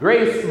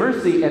Grace,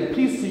 mercy, and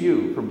peace to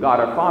you from God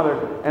our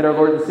Father and our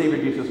Lord and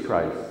Savior Jesus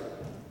Christ.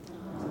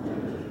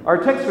 Amen.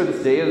 Our text for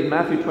this day is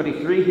Matthew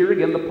 23. Here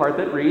again the part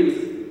that reads,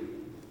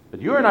 "But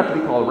you are not to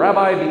be called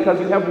Rabbi because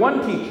you have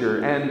one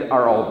teacher and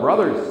are all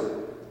brothers.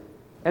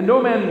 And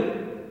no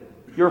man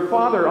your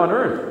Father on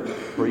earth,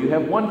 for you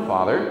have one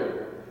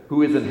Father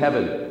who is in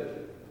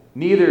heaven.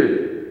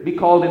 Neither be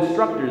called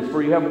instructors,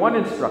 for you have one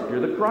instructor,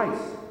 the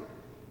Christ.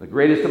 The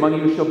greatest among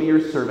you shall be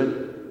your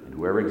servant, and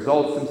whoever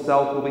exalts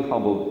himself will be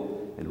humbled,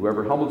 and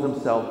whoever humbles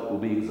himself will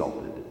be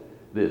exalted."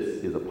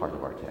 This is a part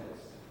of our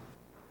text.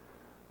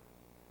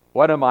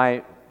 One of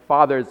my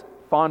father's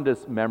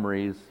fondest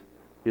memories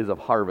is of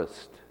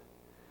harvest.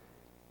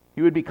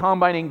 He would be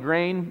combining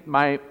grain.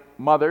 My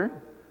mother,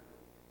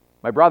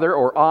 my brother,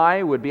 or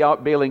I would be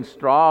out baling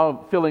straw,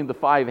 filling the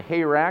 5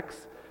 hay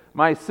racks.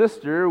 My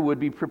sister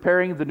would be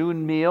preparing the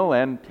noon meal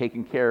and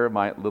taking care of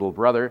my little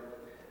brother.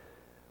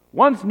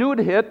 Once noon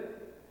hit,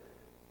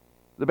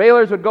 the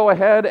balers would go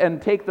ahead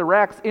and take the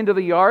racks into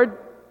the yard,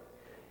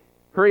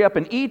 hurry up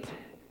and eat,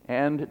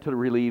 and to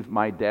relieve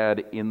my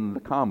dad in the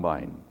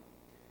combine.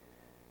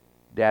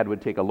 Dad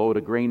would take a load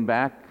of grain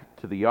back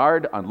to the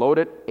yard, unload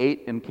it,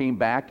 ate, and came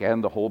back,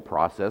 and the whole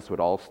process would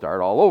all start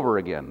all over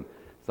again.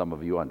 Some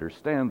of you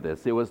understand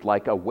this. It was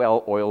like a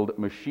well-oiled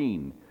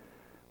machine.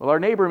 Well, our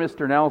neighbor,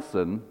 Mr.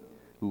 Nelson,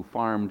 who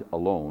farmed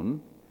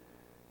alone,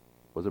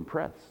 was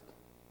impressed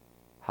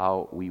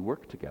how we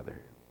worked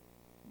together.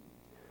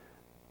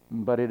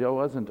 But it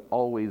wasn't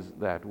always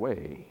that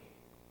way.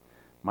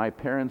 My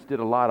parents did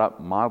a lot of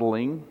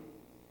modeling,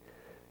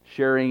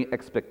 sharing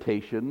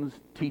expectations,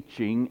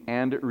 teaching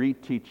and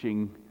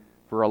reteaching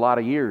for a lot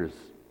of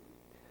years.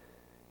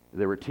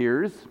 There were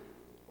tears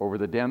over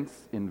the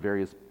dents in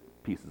various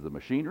pieces of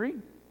machinery,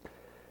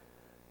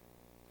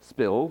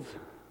 spills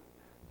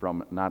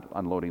from not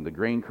unloading the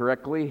grain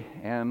correctly,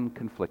 and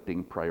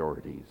conflicting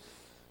priorities.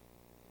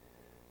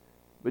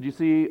 But you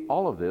see,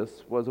 all of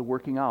this was a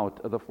working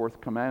out of the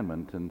fourth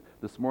commandment. And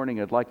this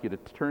morning I'd like you to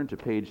turn to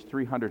page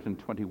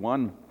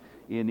 321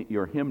 in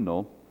your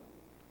hymnal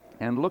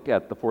and look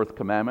at the fourth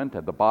commandment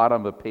at the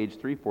bottom of page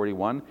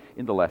 341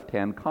 in the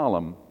left-hand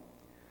column.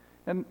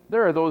 And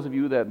there are those of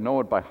you that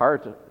know it by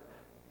heart.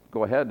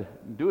 Go ahead,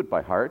 do it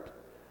by heart.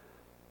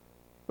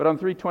 But on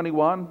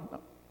 321, on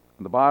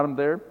the bottom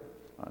there,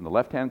 on the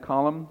left-hand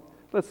column,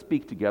 let's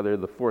speak together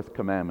the fourth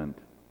commandment.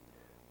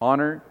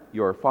 Honor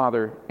your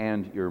father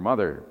and your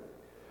mother.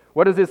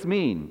 What does this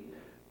mean?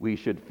 We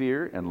should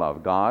fear and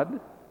love God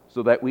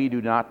so that we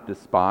do not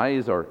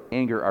despise or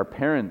anger our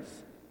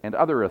parents and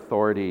other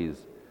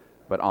authorities,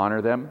 but honor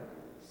them,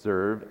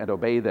 serve and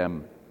obey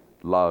them,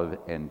 love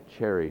and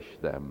cherish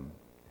them.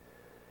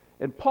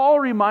 And Paul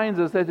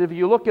reminds us that if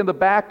you look in the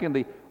back in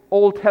the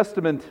Old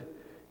Testament,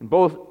 in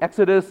both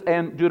Exodus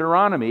and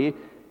Deuteronomy,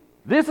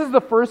 this is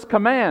the first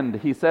command,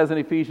 he says in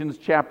Ephesians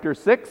chapter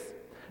 6.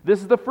 This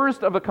is the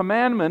first of a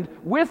commandment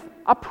with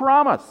a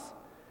promise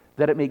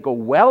that it may go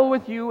well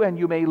with you and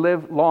you may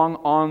live long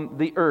on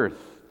the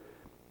earth.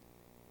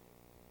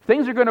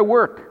 Things are going to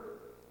work.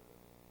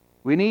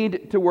 We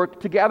need to work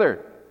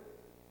together.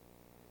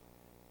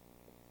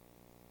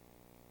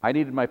 I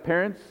needed my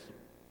parents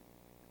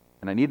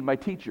and I needed my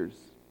teachers.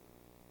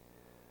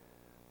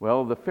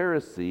 Well, the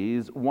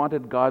Pharisees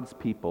wanted God's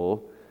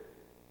people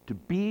to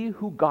be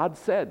who God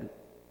said,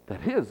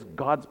 that is,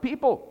 God's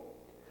people.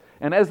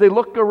 And as they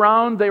looked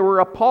around, they were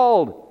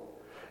appalled.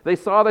 They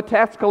saw the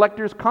tax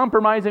collectors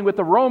compromising with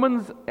the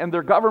Romans and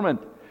their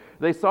government.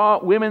 They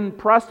saw women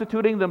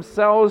prostituting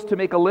themselves to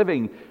make a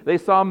living. They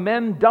saw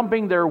men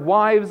dumping their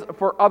wives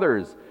for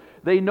others.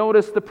 They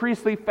noticed the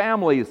priestly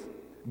families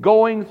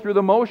going through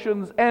the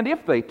motions, and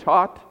if they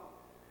taught,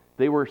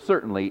 they were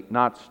certainly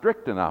not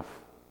strict enough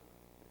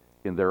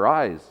in their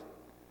eyes.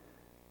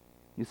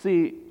 You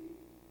see,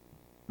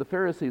 the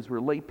Pharisees were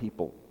lay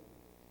people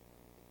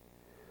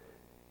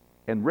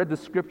and read the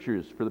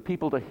scriptures for the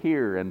people to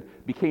hear and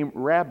became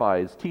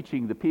rabbis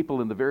teaching the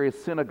people in the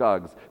various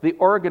synagogues. They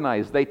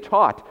organized, they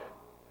taught,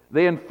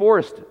 they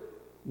enforced,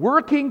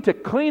 working to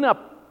clean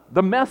up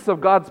the mess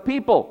of God's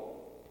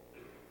people.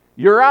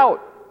 You're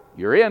out,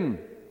 you're in.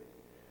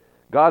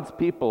 God's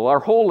people are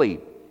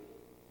holy.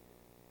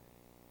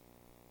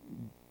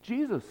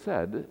 Jesus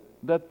said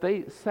that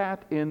they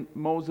sat in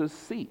Moses'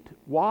 seat.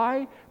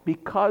 Why?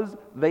 Because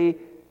they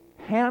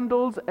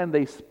handled and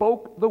they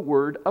spoke the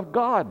word of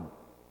God.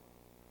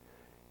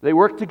 They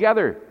worked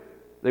together.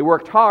 They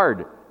worked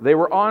hard. They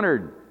were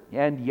honored.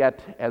 And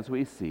yet, as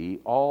we see,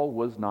 all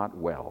was not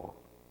well.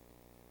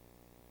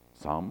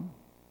 Some,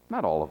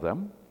 not all of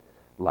them,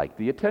 liked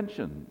the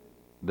attention,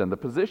 then the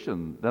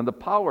position, then the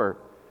power,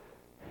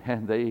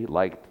 and they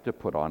liked to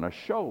put on a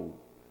show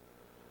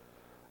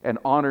and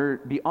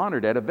be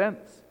honored at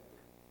events.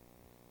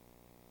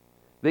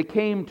 They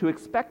came to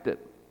expect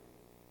it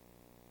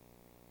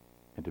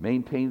and to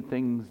maintain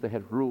things that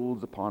had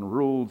rules upon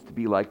rules to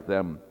be like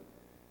them.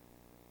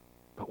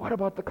 But what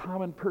about the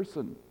common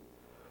person?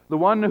 The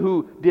one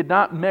who did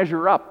not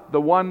measure up,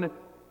 the one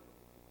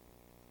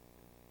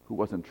who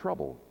was in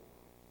trouble?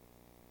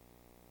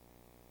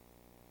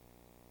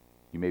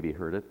 You maybe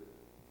heard it.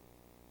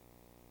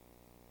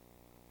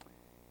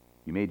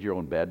 You made your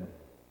own bed,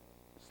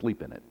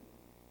 sleep in it.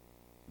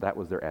 That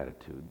was their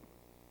attitude.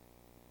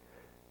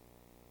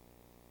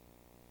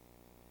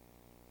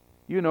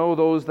 You know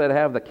those that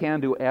have the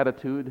can-do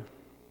attitude,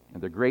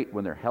 and they're great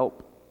when they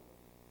help.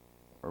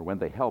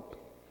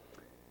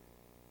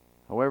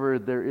 However,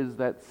 there is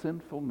that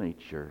sinful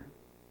nature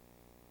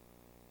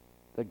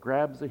that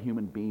grabs a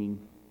human being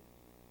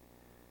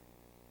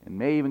and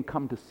may even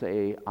come to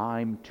say,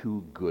 I'm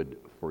too good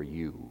for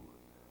you.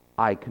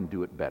 I can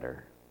do it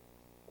better.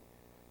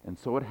 And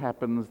so it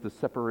happens, the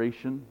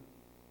separation,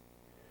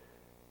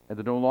 and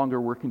they're no longer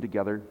working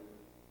together.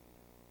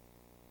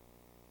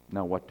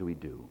 Now what do we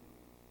do?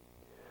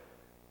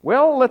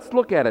 Well, let's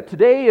look at it.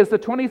 Today is the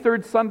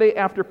 23rd Sunday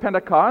after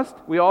Pentecost.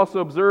 We also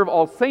observe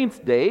All Saints'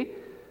 Day,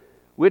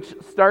 which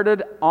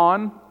started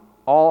on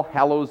All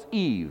Hallows'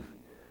 Eve.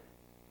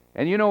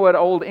 And you know what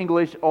Old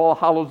English All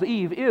Hallows'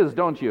 Eve is,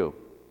 don't you?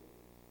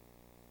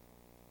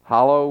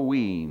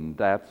 Halloween,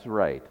 that's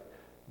right.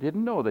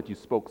 Didn't know that you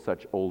spoke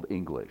such Old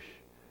English.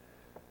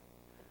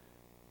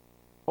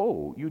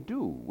 Oh, you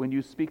do when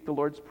you speak the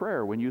Lord's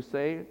Prayer, when you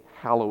say,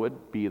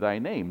 hallowed be thy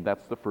name.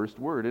 That's the first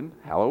word in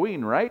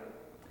Halloween, right?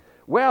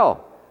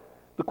 Well,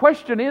 the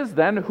question is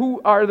then,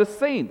 who are the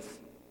saints?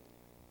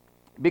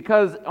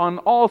 Because on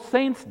All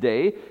Saints'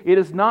 Day, it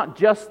is not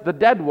just the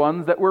dead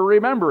ones that we're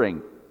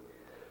remembering.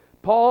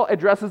 Paul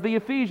addresses the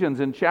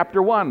Ephesians in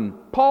chapter 1.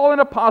 Paul, an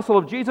apostle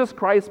of Jesus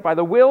Christ by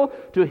the will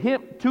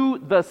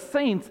to the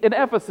saints in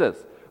Ephesus.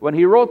 When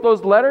he wrote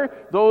those letters,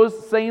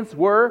 those saints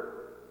were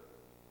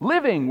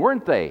living,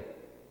 weren't they?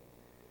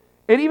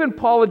 And even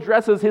Paul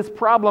addresses his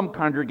problem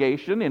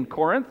congregation in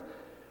Corinth,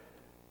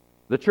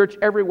 the church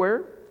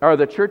everywhere, or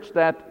the church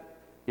that,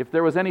 if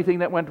there was anything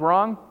that went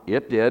wrong,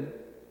 it did.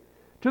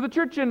 To the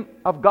church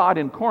of God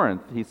in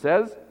Corinth, he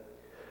says,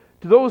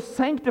 to those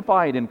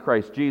sanctified in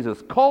Christ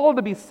Jesus, called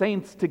to be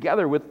saints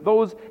together with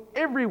those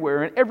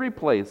everywhere and every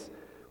place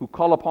who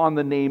call upon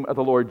the name of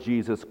the Lord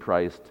Jesus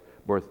Christ,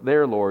 both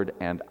their Lord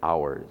and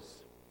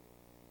ours.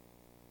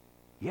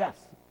 Yes,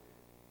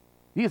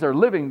 these are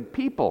living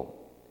people.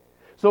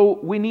 So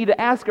we need to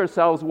ask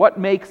ourselves, what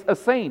makes a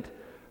saint?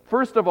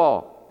 First of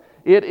all,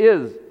 it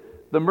is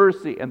the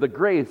mercy and the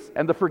grace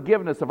and the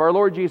forgiveness of our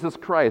Lord Jesus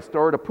Christ.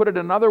 Or to put it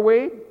another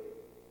way,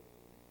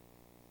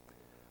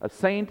 a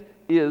saint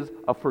is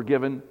a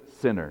forgiven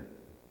sinner.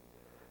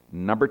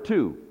 Number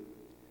two,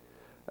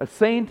 a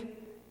saint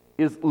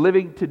is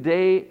living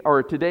today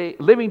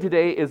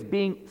is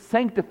being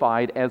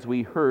sanctified, as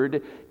we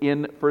heard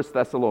in 1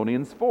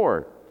 Thessalonians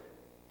 4.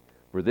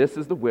 For this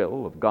is the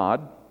will of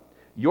God,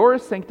 your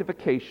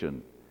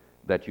sanctification,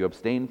 that you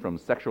abstain from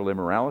sexual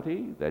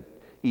immorality, that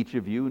each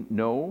of you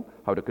know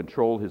how to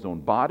control his own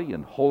body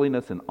in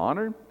holiness and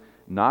honor,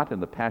 not in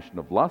the passion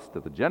of lust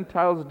that the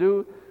Gentiles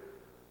do,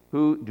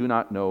 who do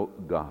not know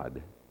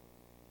God.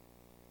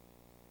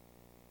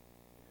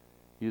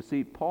 You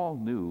see, Paul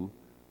knew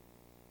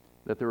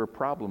that there were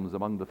problems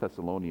among the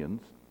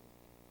Thessalonians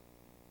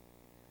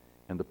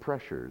and the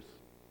pressures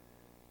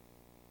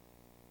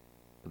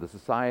of the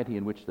society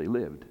in which they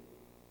lived.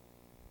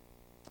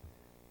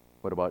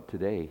 What about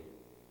today?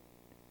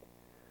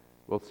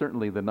 Well,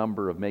 certainly the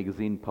number of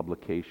magazine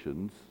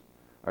publications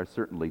are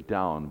certainly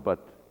down,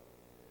 but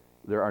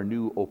there are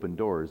new open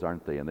doors,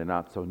 aren't they? And they're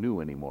not so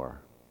new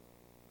anymore.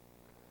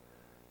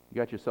 You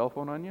got your cell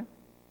phone on you?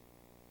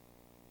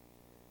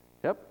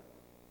 Yep.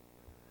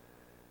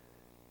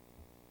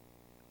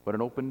 But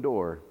an open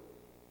door,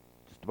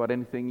 just about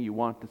anything you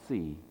want to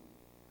see.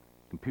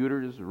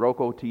 Computers,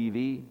 Roku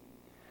TV.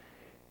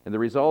 And the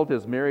result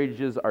is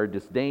marriages are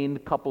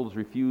disdained, couples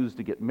refuse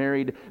to get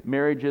married,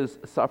 marriages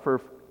suffer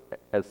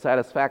as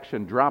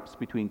satisfaction drops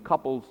between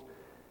couples,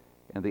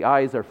 and the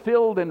eyes are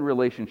filled and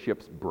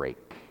relationships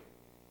break.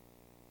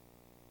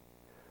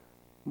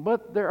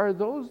 But there are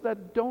those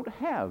that don't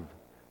have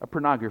a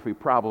pornography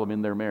problem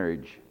in their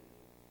marriage.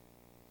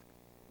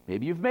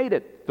 Maybe you've made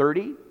it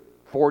 30,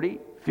 40,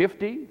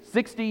 50,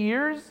 60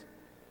 years,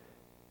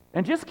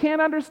 and just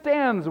can't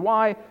understand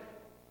why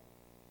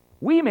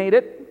we made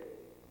it.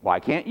 Why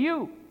can't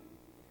you?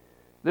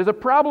 There's a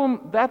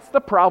problem. That's the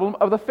problem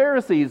of the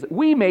Pharisees.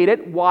 We made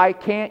it. Why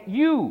can't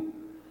you?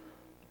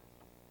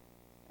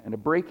 And a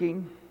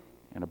breaking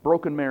and a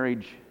broken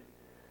marriage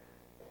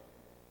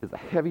is a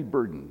heavy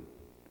burden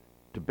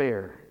to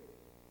bear.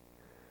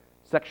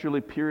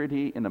 Sexual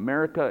purity in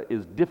America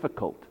is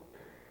difficult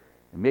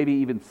and maybe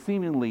even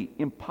seemingly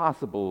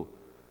impossible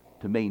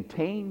to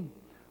maintain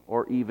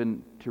or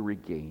even to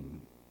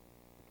regain.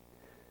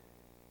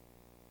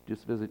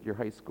 Just visit your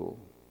high school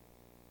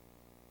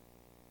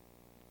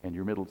and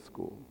your middle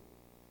school.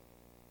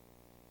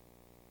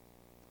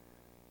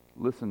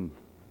 Listen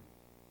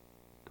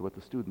to what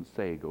the students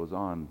say goes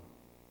on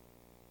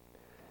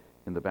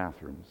in the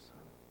bathrooms.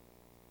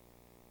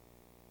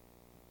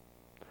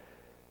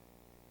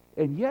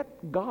 And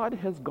yet God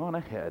has gone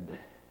ahead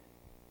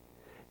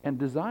and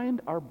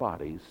designed our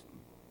bodies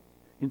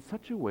in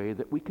such a way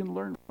that we can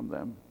learn from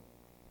them.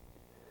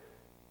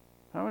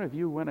 How many of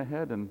you went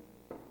ahead and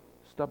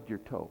stubbed your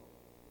toe?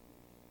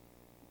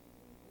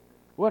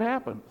 What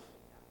happens?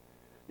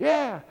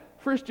 Yeah,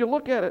 first you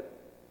look at it,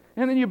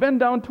 and then you bend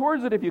down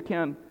towards it if you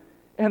can,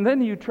 and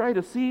then you try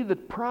to see the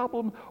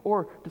problem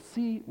or to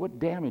see what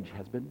damage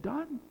has been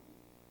done.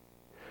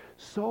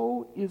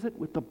 So is it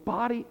with the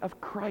body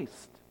of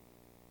Christ.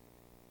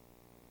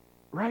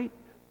 Right?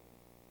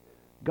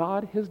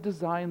 God has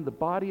designed the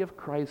body of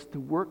Christ to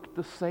work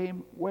the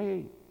same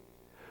way.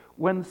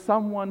 When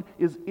someone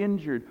is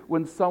injured,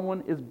 when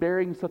someone is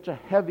bearing such a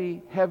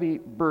heavy, heavy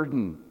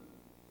burden,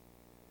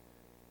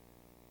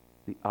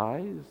 the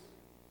eyes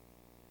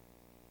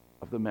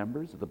of the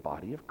members of the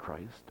body of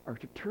Christ are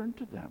to turn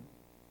to them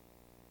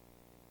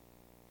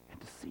and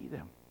to see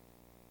them.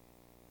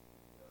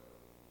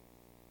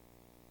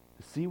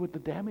 To see what the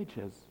damage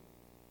is,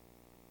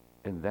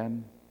 and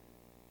then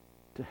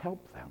to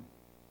help them.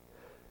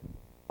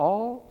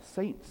 All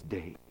Saints'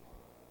 Day,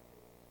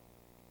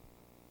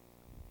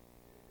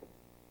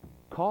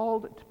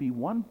 called to be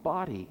one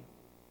body,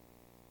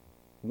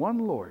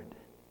 one Lord.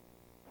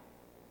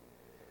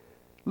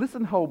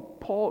 Listen how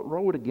Paul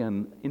wrote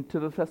again into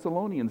the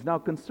Thessalonians. Now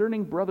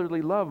concerning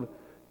brotherly love,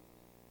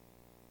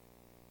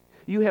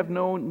 you have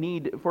no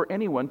need for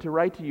anyone to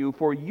write to you,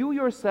 for you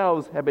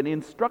yourselves have been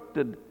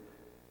instructed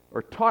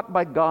or taught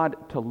by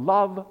God to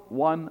love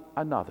one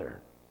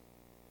another.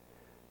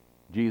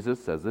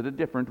 Jesus says it a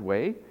different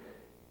way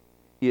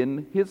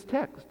in his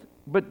text.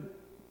 But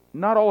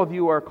not all of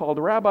you are called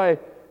rabbi,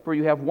 for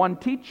you have one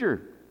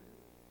teacher.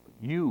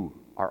 You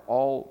are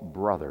all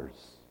brothers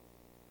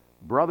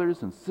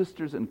and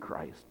sisters in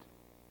Christ.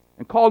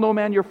 And call no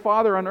man your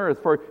father on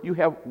earth, for you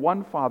have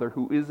one Father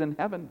who is in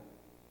heaven.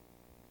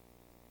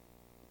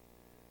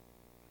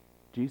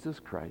 Jesus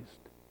Christ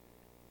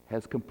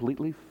has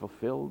completely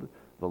fulfilled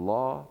the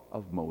law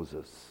of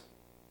Moses.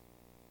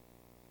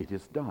 It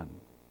is done.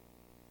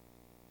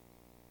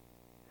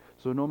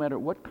 So no matter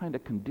what kind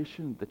of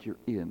condition that you're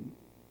in,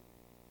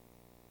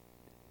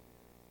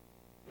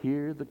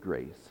 hear the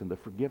grace and the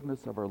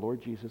forgiveness of our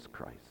Lord Jesus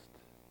Christ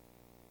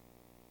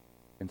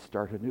and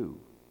start anew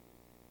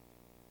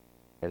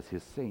as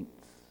his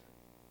saints.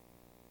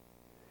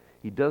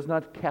 He does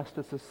not cast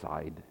us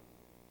aside,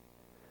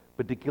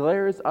 but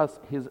declares us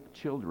his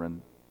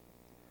children,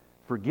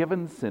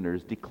 forgiven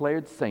sinners,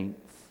 declared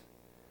saints,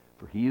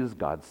 for he is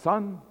God's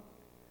Son,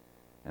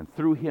 and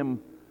through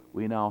him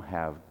we now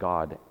have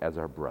God as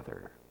our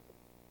brother.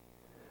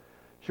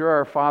 Sure,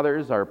 our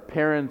fathers, our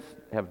parents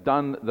have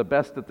done the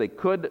best that they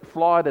could,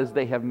 flawed as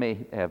they may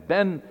have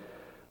been,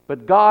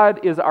 but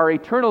God is our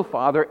eternal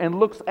Father and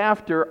looks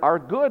after our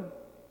good.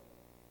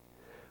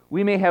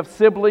 We may have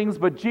siblings,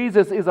 but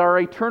Jesus is our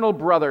eternal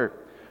brother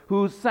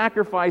whose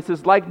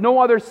sacrifices, like no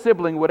other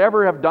sibling, would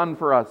ever have done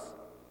for us.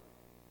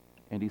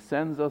 And he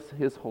sends us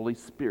his Holy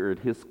Spirit,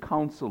 his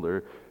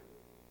counselor,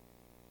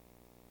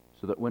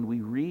 so that when we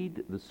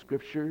read the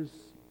Scriptures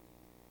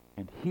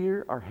and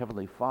hear our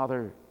Heavenly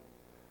Father,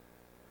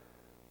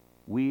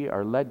 we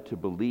are led to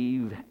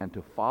believe and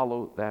to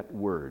follow that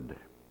word.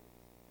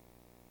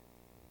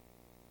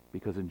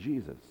 Because in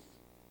Jesus,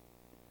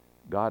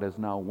 God is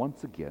now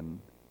once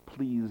again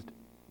pleased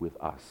with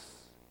us,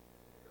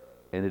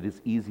 and it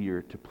is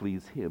easier to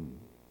please him.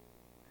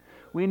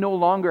 We no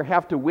longer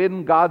have to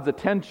win God's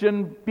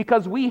attention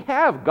because we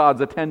have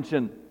God's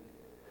attention.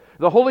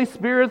 The Holy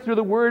Spirit, through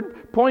the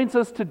Word, points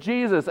us to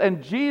Jesus,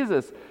 and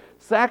Jesus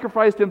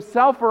sacrificed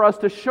himself for us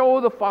to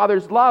show the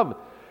Father's love.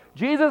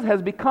 Jesus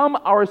has become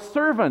our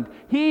servant.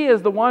 He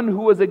is the one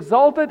who was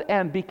exalted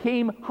and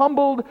became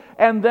humbled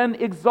and then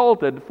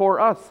exalted for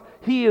us.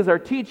 He is our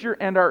teacher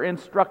and our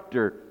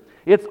instructor.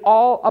 It's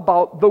all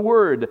about the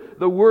Word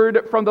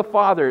from the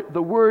Father.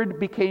 The Word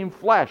became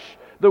flesh.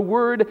 The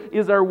Word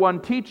is our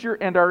one teacher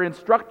and our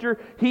instructor.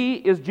 He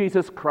is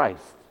Jesus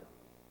Christ.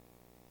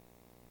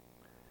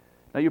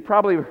 Now, you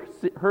probably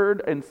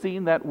heard and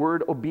seen that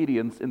word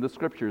obedience in the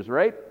Scriptures,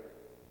 right?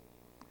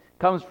 It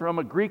comes from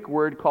a Greek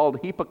word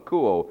called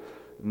hypakuo,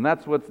 and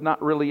that's what's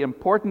not really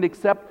important,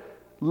 except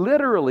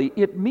literally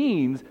it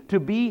means to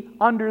be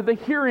under the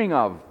hearing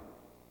of.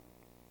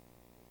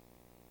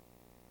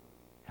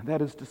 And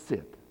that is to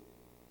sit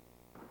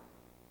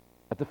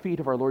at the feet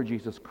of our Lord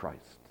Jesus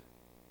Christ,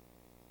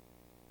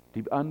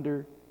 to be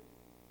under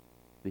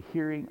the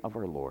hearing of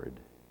our Lord.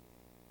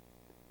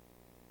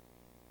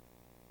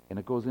 And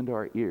it goes into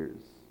our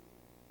ears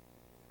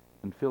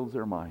and fills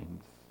our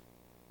minds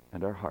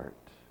and our heart,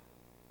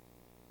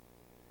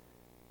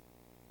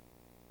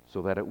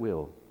 so that it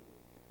will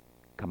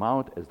come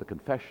out as the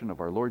confession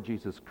of our Lord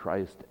Jesus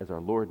Christ as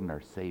our Lord and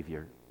our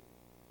Savior,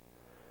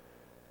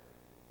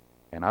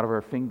 and out of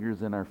our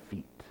fingers and our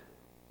feet,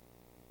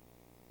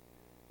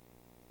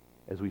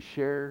 as we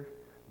share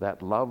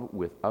that love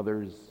with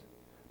others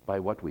by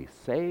what we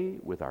say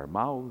with our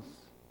mouths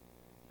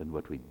and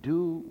what we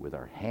do with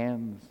our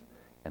hands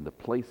and the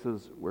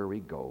places where we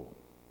go.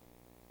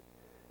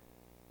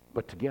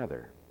 But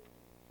together,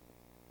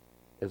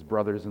 as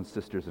brothers and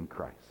sisters in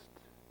Christ.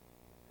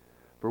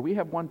 For we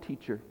have one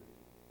teacher,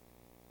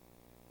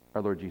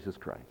 our Lord Jesus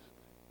Christ,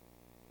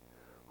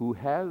 who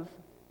has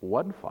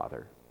one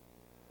Father,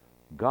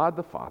 God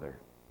the Father,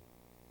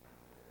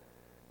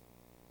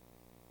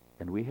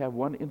 and we have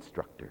one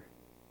instructor.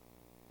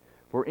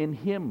 For in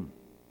him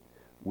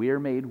we are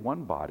made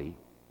one body,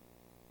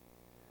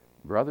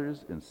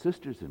 brothers and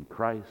sisters in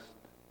Christ,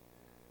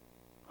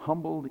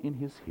 humbled in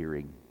his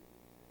hearing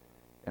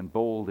and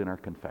bold in our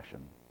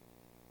confession.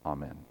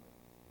 Amen.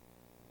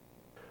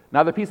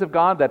 Now the peace of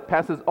God that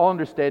passes all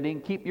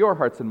understanding, keep your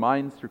hearts and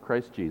minds through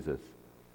Christ Jesus.